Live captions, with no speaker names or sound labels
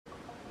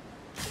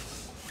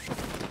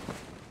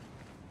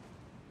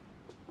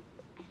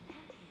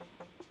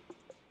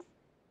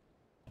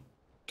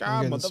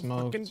God, getting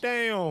motherfucking smoked.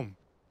 damn.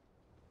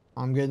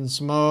 I'm getting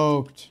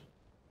smoked.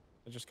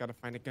 I just gotta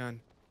find a gun.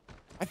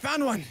 I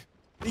found one!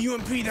 The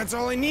UMP, that's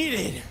all I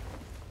needed!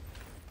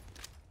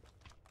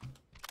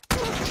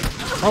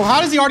 Oh,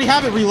 how does he already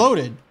have it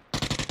reloaded?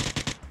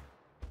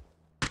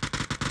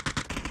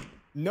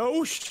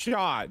 No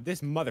shot!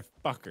 This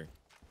motherfucker.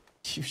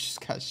 You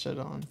just got shit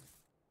on.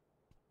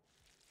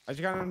 I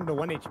just got him to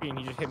 1 HP and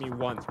he just hit me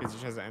once because he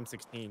just has an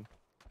M16.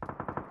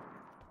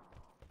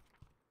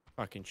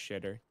 Fucking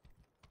shitter.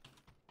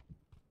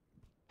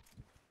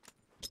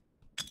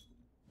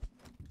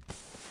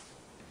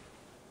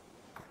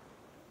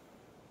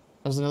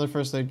 There's another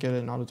first aid kit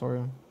in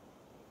auditorium.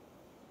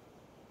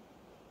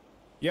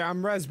 Yeah,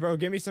 I'm res, bro.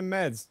 Give me some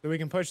meds so we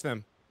can push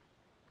them.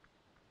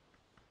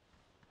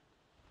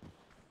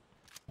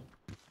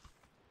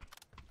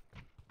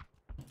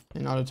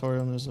 In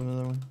auditorium, there's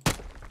another one.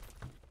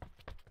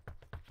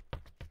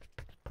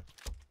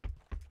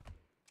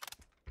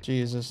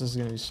 Jesus, this is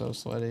gonna be so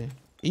sweaty.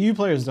 EU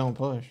players don't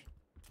push.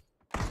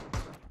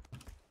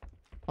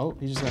 Oh,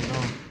 he just got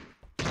knocked.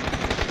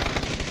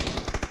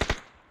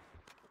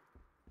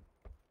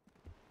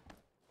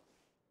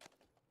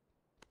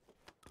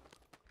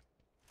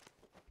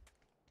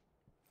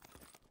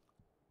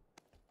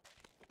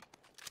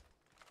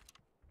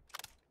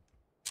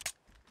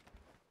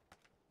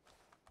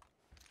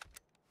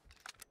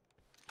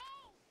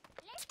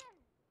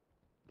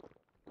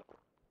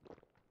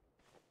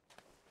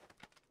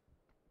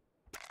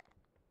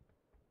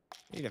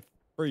 Need a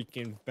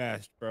freaking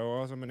vest, bro.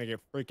 Or else I'm gonna get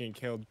freaking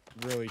killed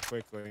really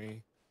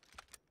quickly.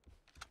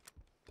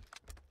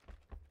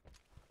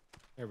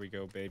 There we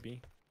go,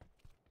 baby.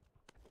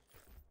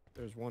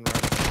 There's one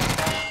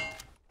right.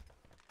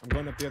 I'm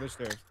going up the other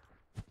stairs.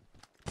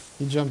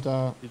 He jumped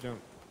out. He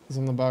jumped. He's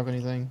on the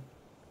balcony thing.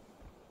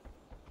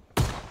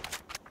 Let's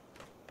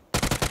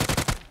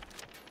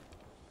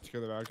kill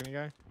the balcony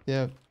guy.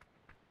 Yep.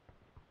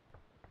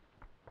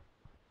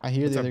 I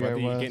hear What's the up, other guy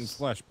buddy? You getting west.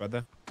 flushed,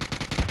 brother.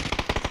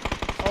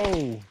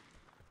 Oh.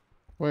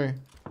 Where?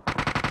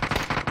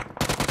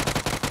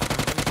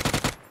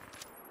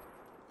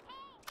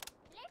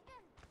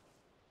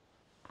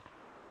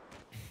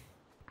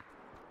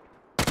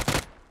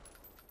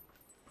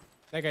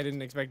 That guy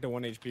didn't expect a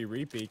 1 HP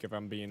repeak, if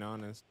I'm being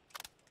honest.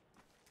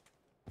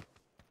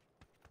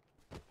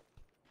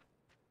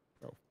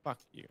 Bro, fuck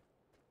you.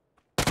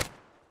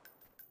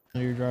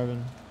 No, you're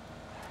driving.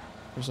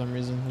 For some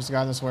reason. There's a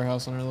guy in this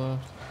warehouse on our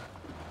left.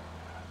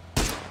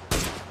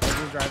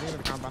 Are you driving to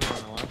the compound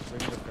on the left? We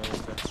can just go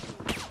with it.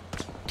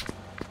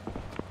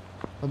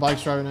 The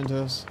bike's driving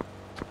into us.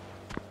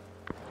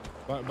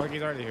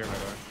 Buggy's already here, by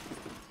the way.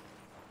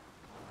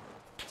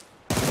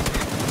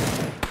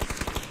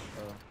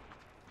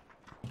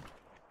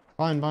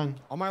 Fine.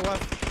 On my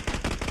left.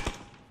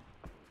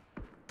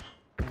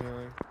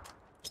 Really?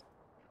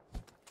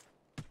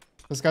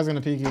 This guy's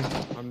gonna peek you.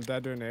 I'm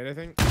dead to a nade, I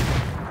think.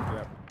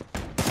 Yep.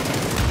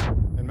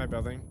 In my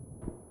building.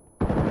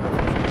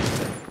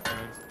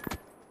 Nice.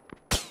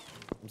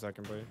 I'm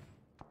second, please.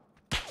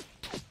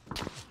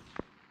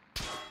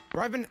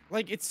 Bro, I've been,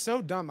 like, it's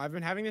so dumb. I've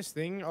been having this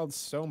thing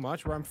so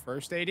much where I'm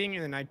first aiding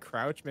and then I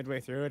crouch midway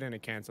through it and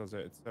it cancels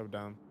it. It's so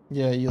dumb.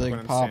 Yeah, you When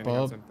like I'm pop standing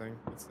on up. something.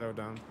 It's so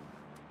dumb.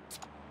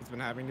 It's been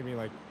happening to me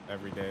like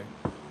every day.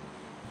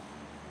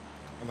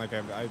 And like I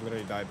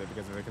literally died there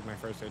because of it, because my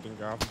first aid didn't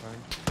go off in time.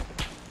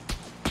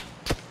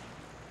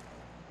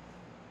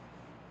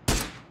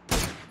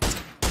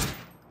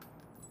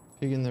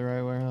 Peek in the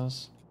right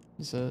warehouse.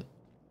 You said.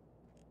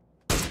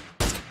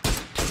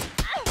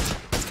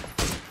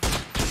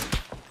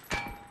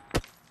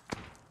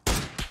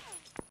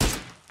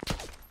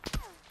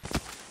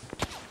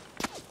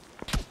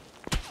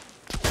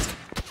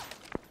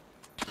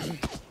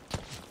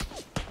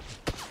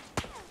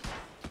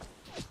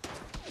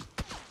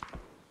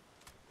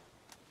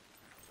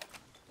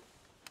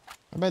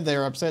 I bet they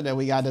were upset that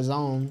we got the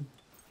zone.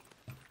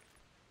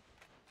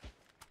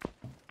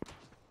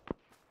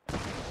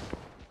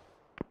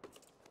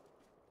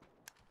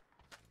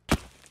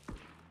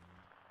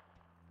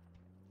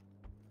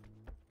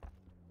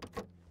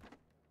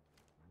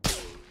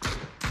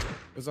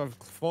 There's a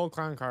full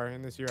clown car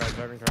in this URI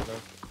driving car though.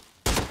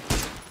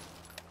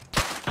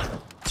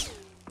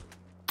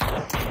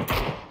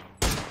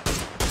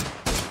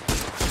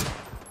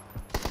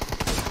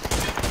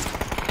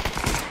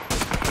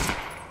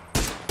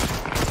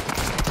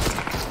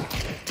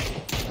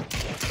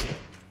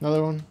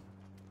 Another one.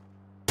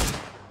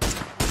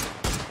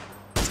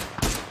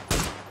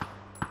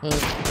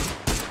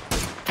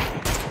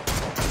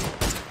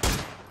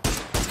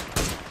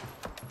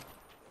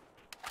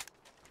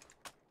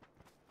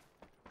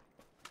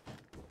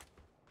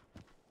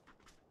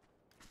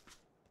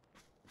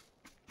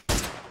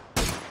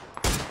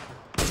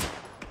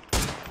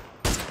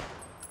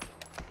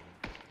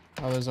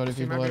 Oh, there's already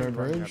people at our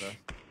bridge.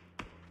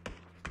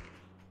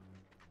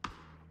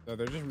 No,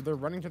 they're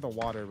running to the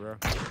water, bro.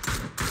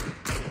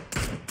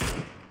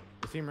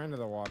 The team ran to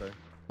the water.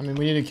 I mean,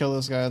 we need to kill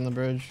this guy on the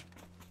bridge.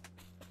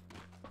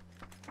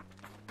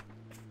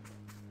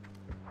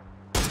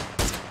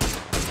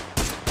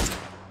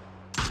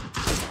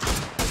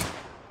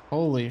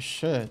 Holy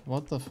shit.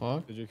 What the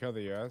fuck? Did you kill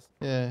the US?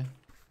 Yeah.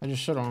 I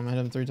just shot on him. I hit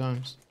him 3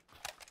 times.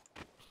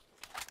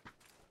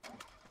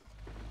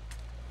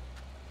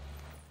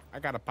 I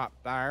got a pop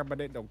tire,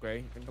 but it's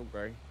okay. It's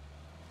okay.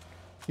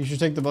 You should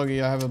take the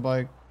buggy. I have a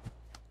bike.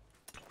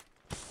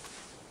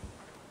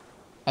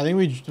 I think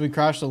we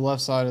crashed the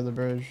left side of the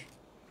bridge.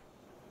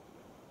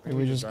 Maybe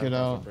we just get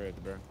out. Bridge,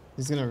 bro.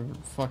 He's gonna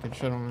fucking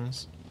shit on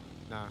us.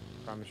 Nah,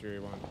 promise you he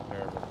won't.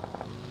 Terrible.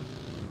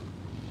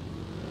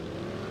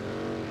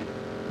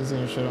 He's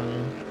gonna shit on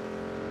you.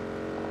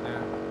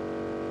 Yeah.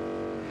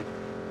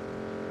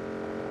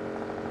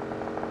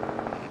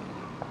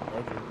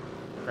 Okay.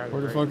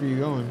 Where the fuck are you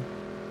going?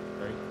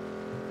 Great.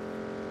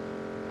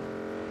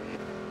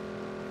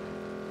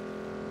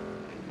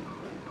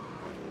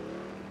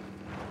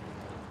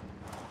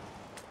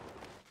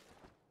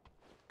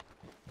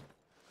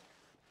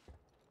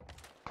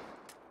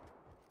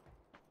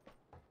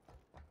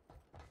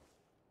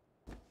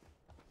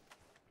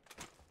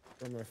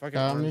 Bro, my fucking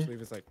arm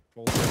sleeve is like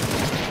folded.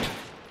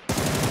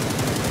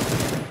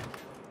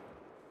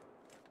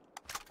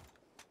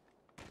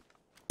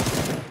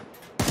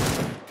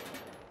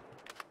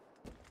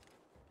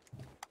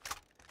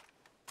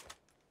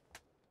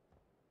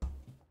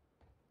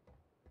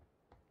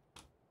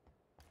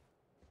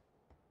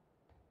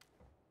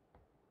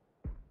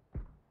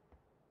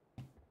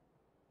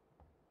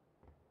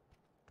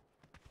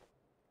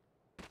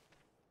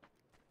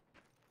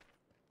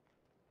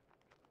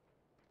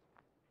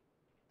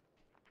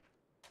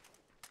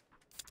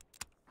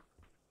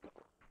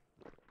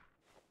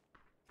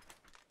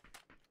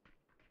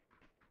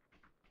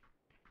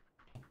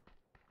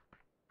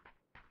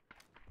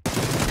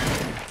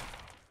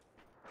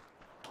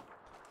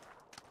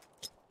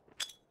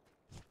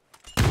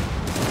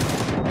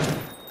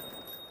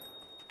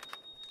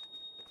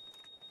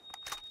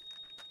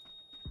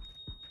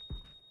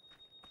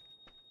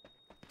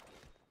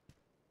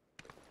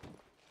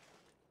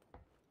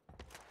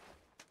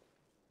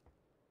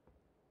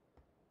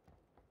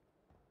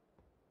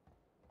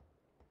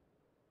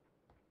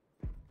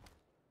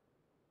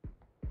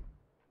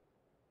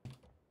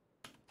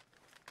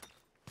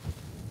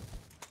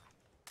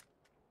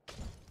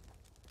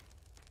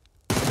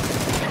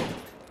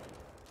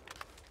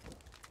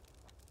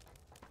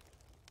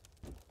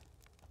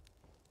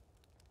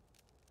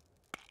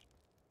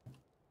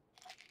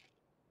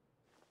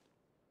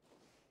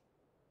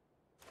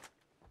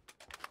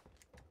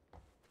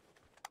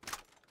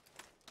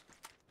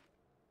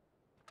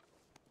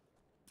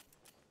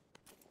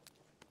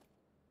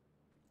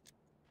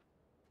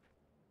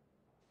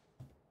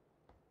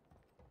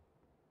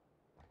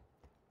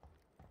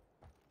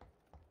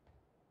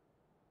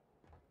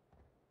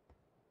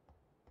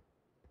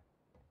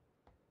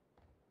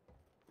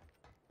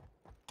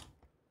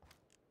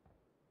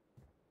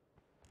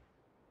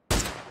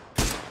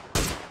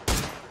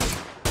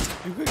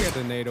 You could get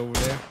the nade over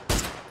there.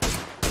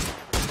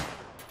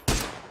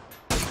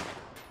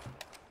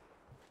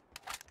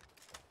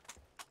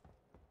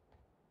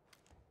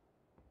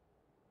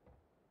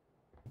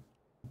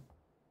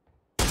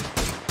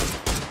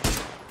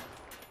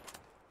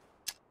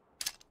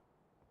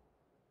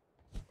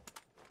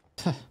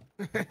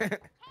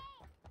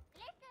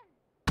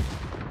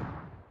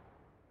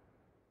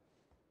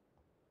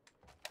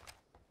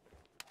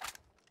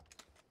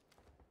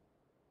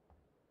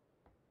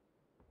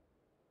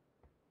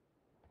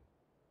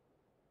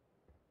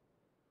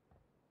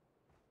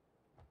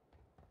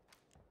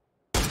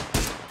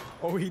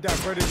 Oh, he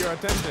diverted your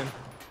attention.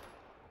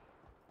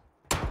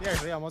 He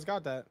actually almost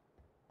got that.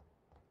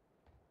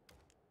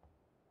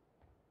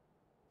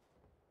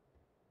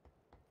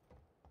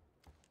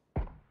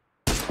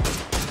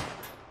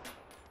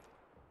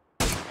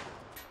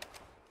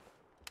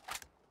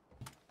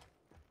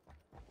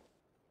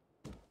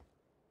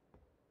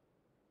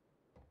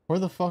 Where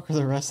the fuck are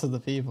the rest of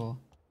the people?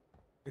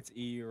 It's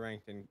EU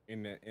ranked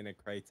in a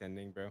crate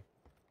ending, bro.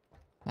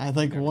 I had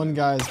like one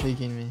guy is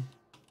peeking me.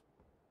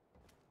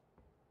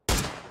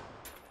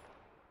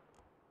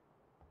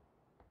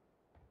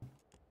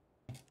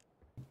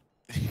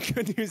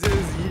 Good news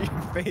is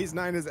phase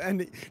 9 is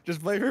ending. Just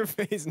play for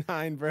phase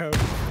 9, bro.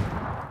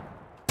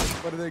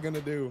 What are they gonna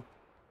do?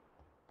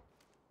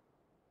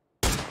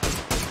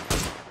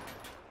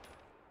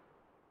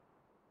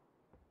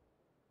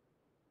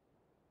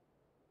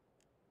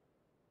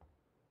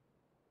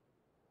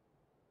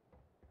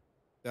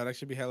 That'd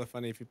actually be hella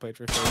funny if you played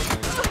for phase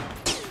 9.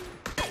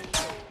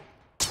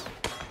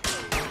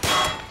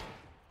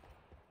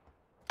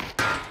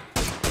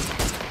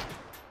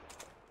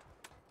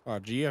 Oh,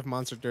 GF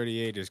Monster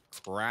 38 is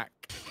crack.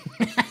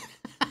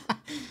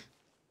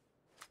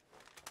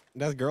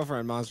 That's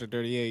girlfriend Monster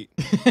 38.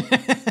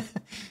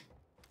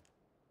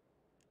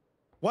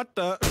 What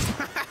the?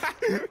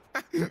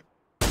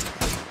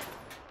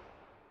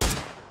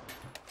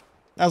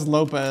 That's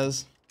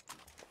Lopez.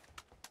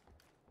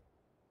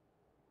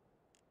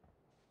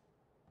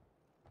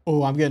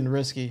 Oh, I'm getting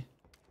risky.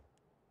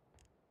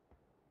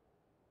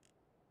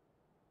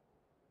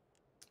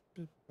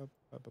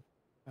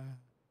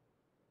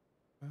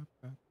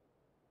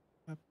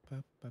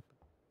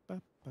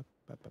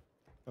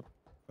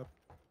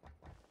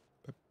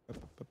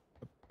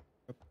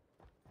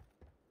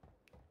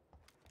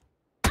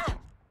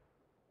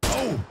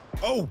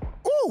 Oh!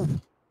 Ooh!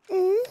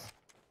 Ooh!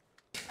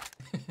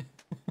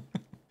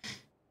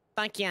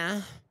 Fuck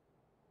yeah.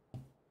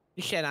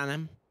 You shit on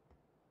him.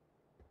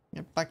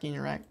 You're fucking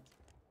wrecked.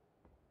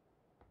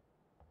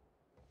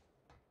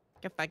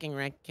 Get fucking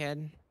wrecked,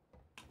 kid.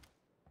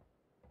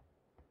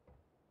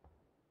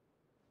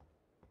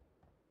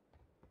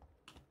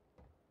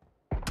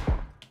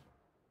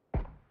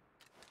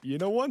 You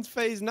know, once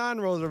phase 9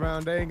 rolls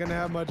around, they ain't gonna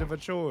have much of a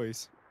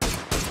choice.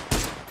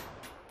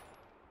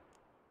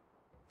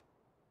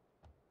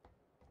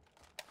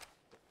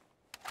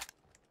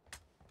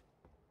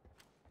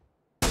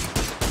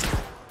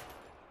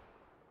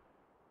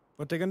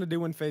 What they gonna do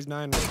when phase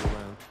 9 rolls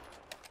around?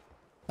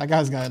 That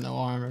guy's got no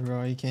armor,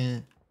 bro. He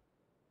can't.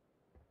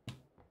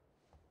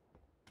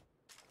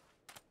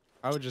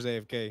 I would just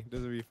AFK.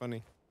 This would be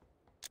funny.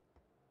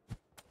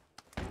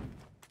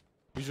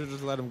 You should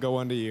just let him go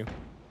under you.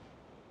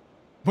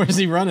 Where's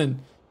he running?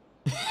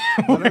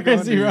 Where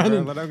is he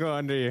running? Let him go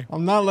under you.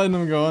 I'm not letting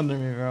him go under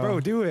me, bro. Bro,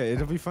 do it.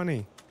 It'll be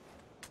funny.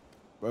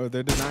 Bro,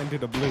 they're designed to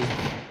the blue.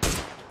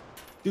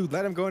 Dude,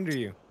 let him go under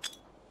you.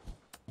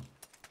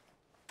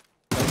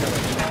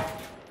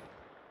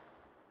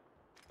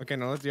 Okay,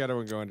 now let the other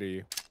one go under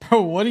you.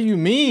 Bro, what do you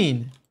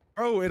mean?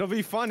 Bro, it'll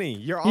be funny.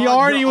 He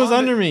already was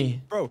under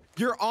me. Bro,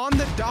 you're on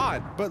the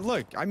dot. But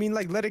look, I mean,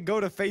 like, let it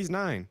go to phase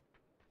 9.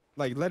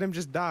 Like, let him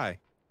just die.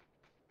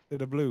 To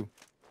the blue.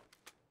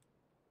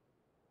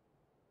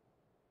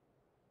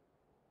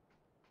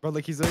 Bro,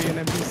 like, he's literally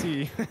an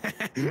NPC.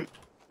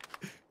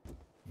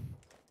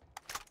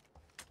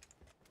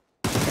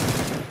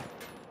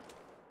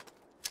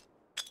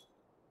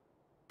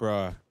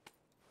 Bruh.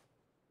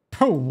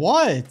 Bro,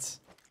 what?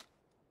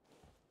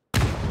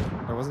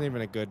 That wasn't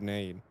even a good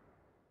nade.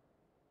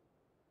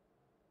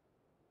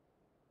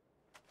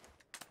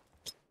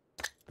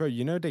 Bro,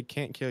 you know they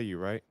can't kill you,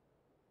 right?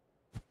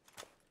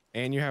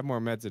 And you have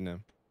more meds in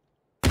them.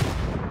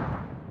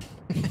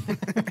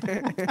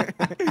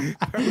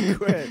 Bro,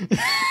 quit.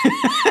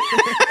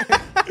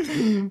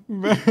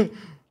 Bro.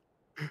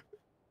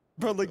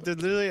 Bro, like, they're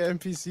literally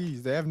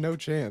NPCs. They have no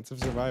chance of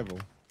survival.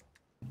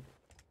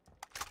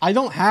 I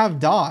don't have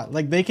dot.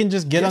 Like, they can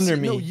just get under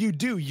me. No, you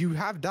do. You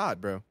have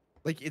dot, bro.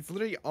 Like, it's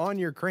literally on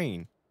your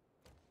crane.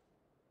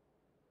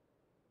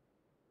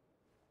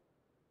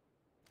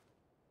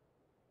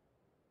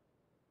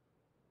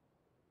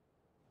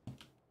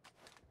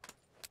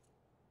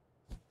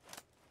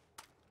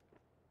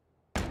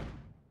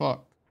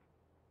 Fuck.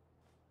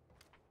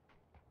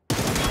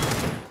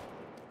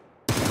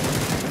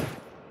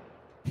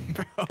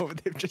 Bro,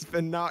 they've just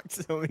been knocked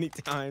so many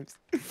times.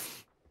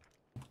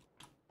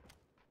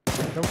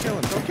 Don't kill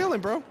him. Don't kill him,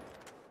 bro.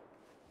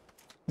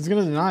 He's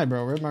gonna deny,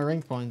 bro. Where's my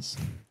rank points?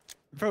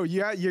 Bro,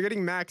 yeah, you're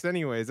getting max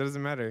anyways. That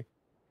doesn't matter.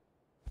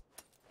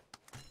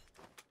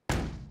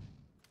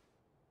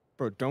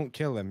 Bro, don't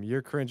kill him.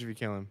 You're cringe if you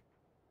kill him.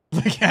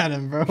 Look at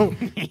him, bro.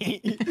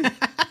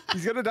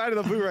 He's gonna die to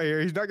the blue right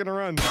here. He's not gonna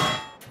run.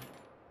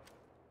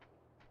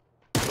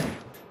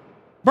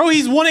 Bro,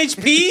 he's 1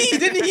 HP. He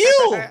didn't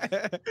heal.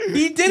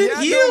 He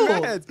didn't heal.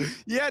 No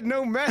meds. He had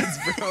no meds,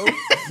 bro.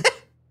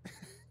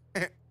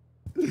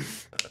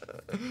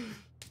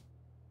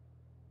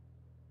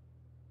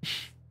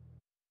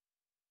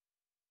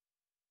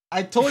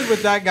 I toyed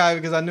with that guy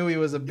because I knew he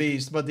was a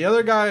beast, but the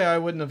other guy I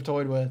wouldn't have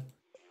toyed with.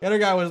 The other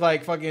guy was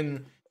like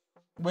fucking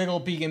wiggle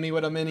peeking me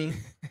with a mini.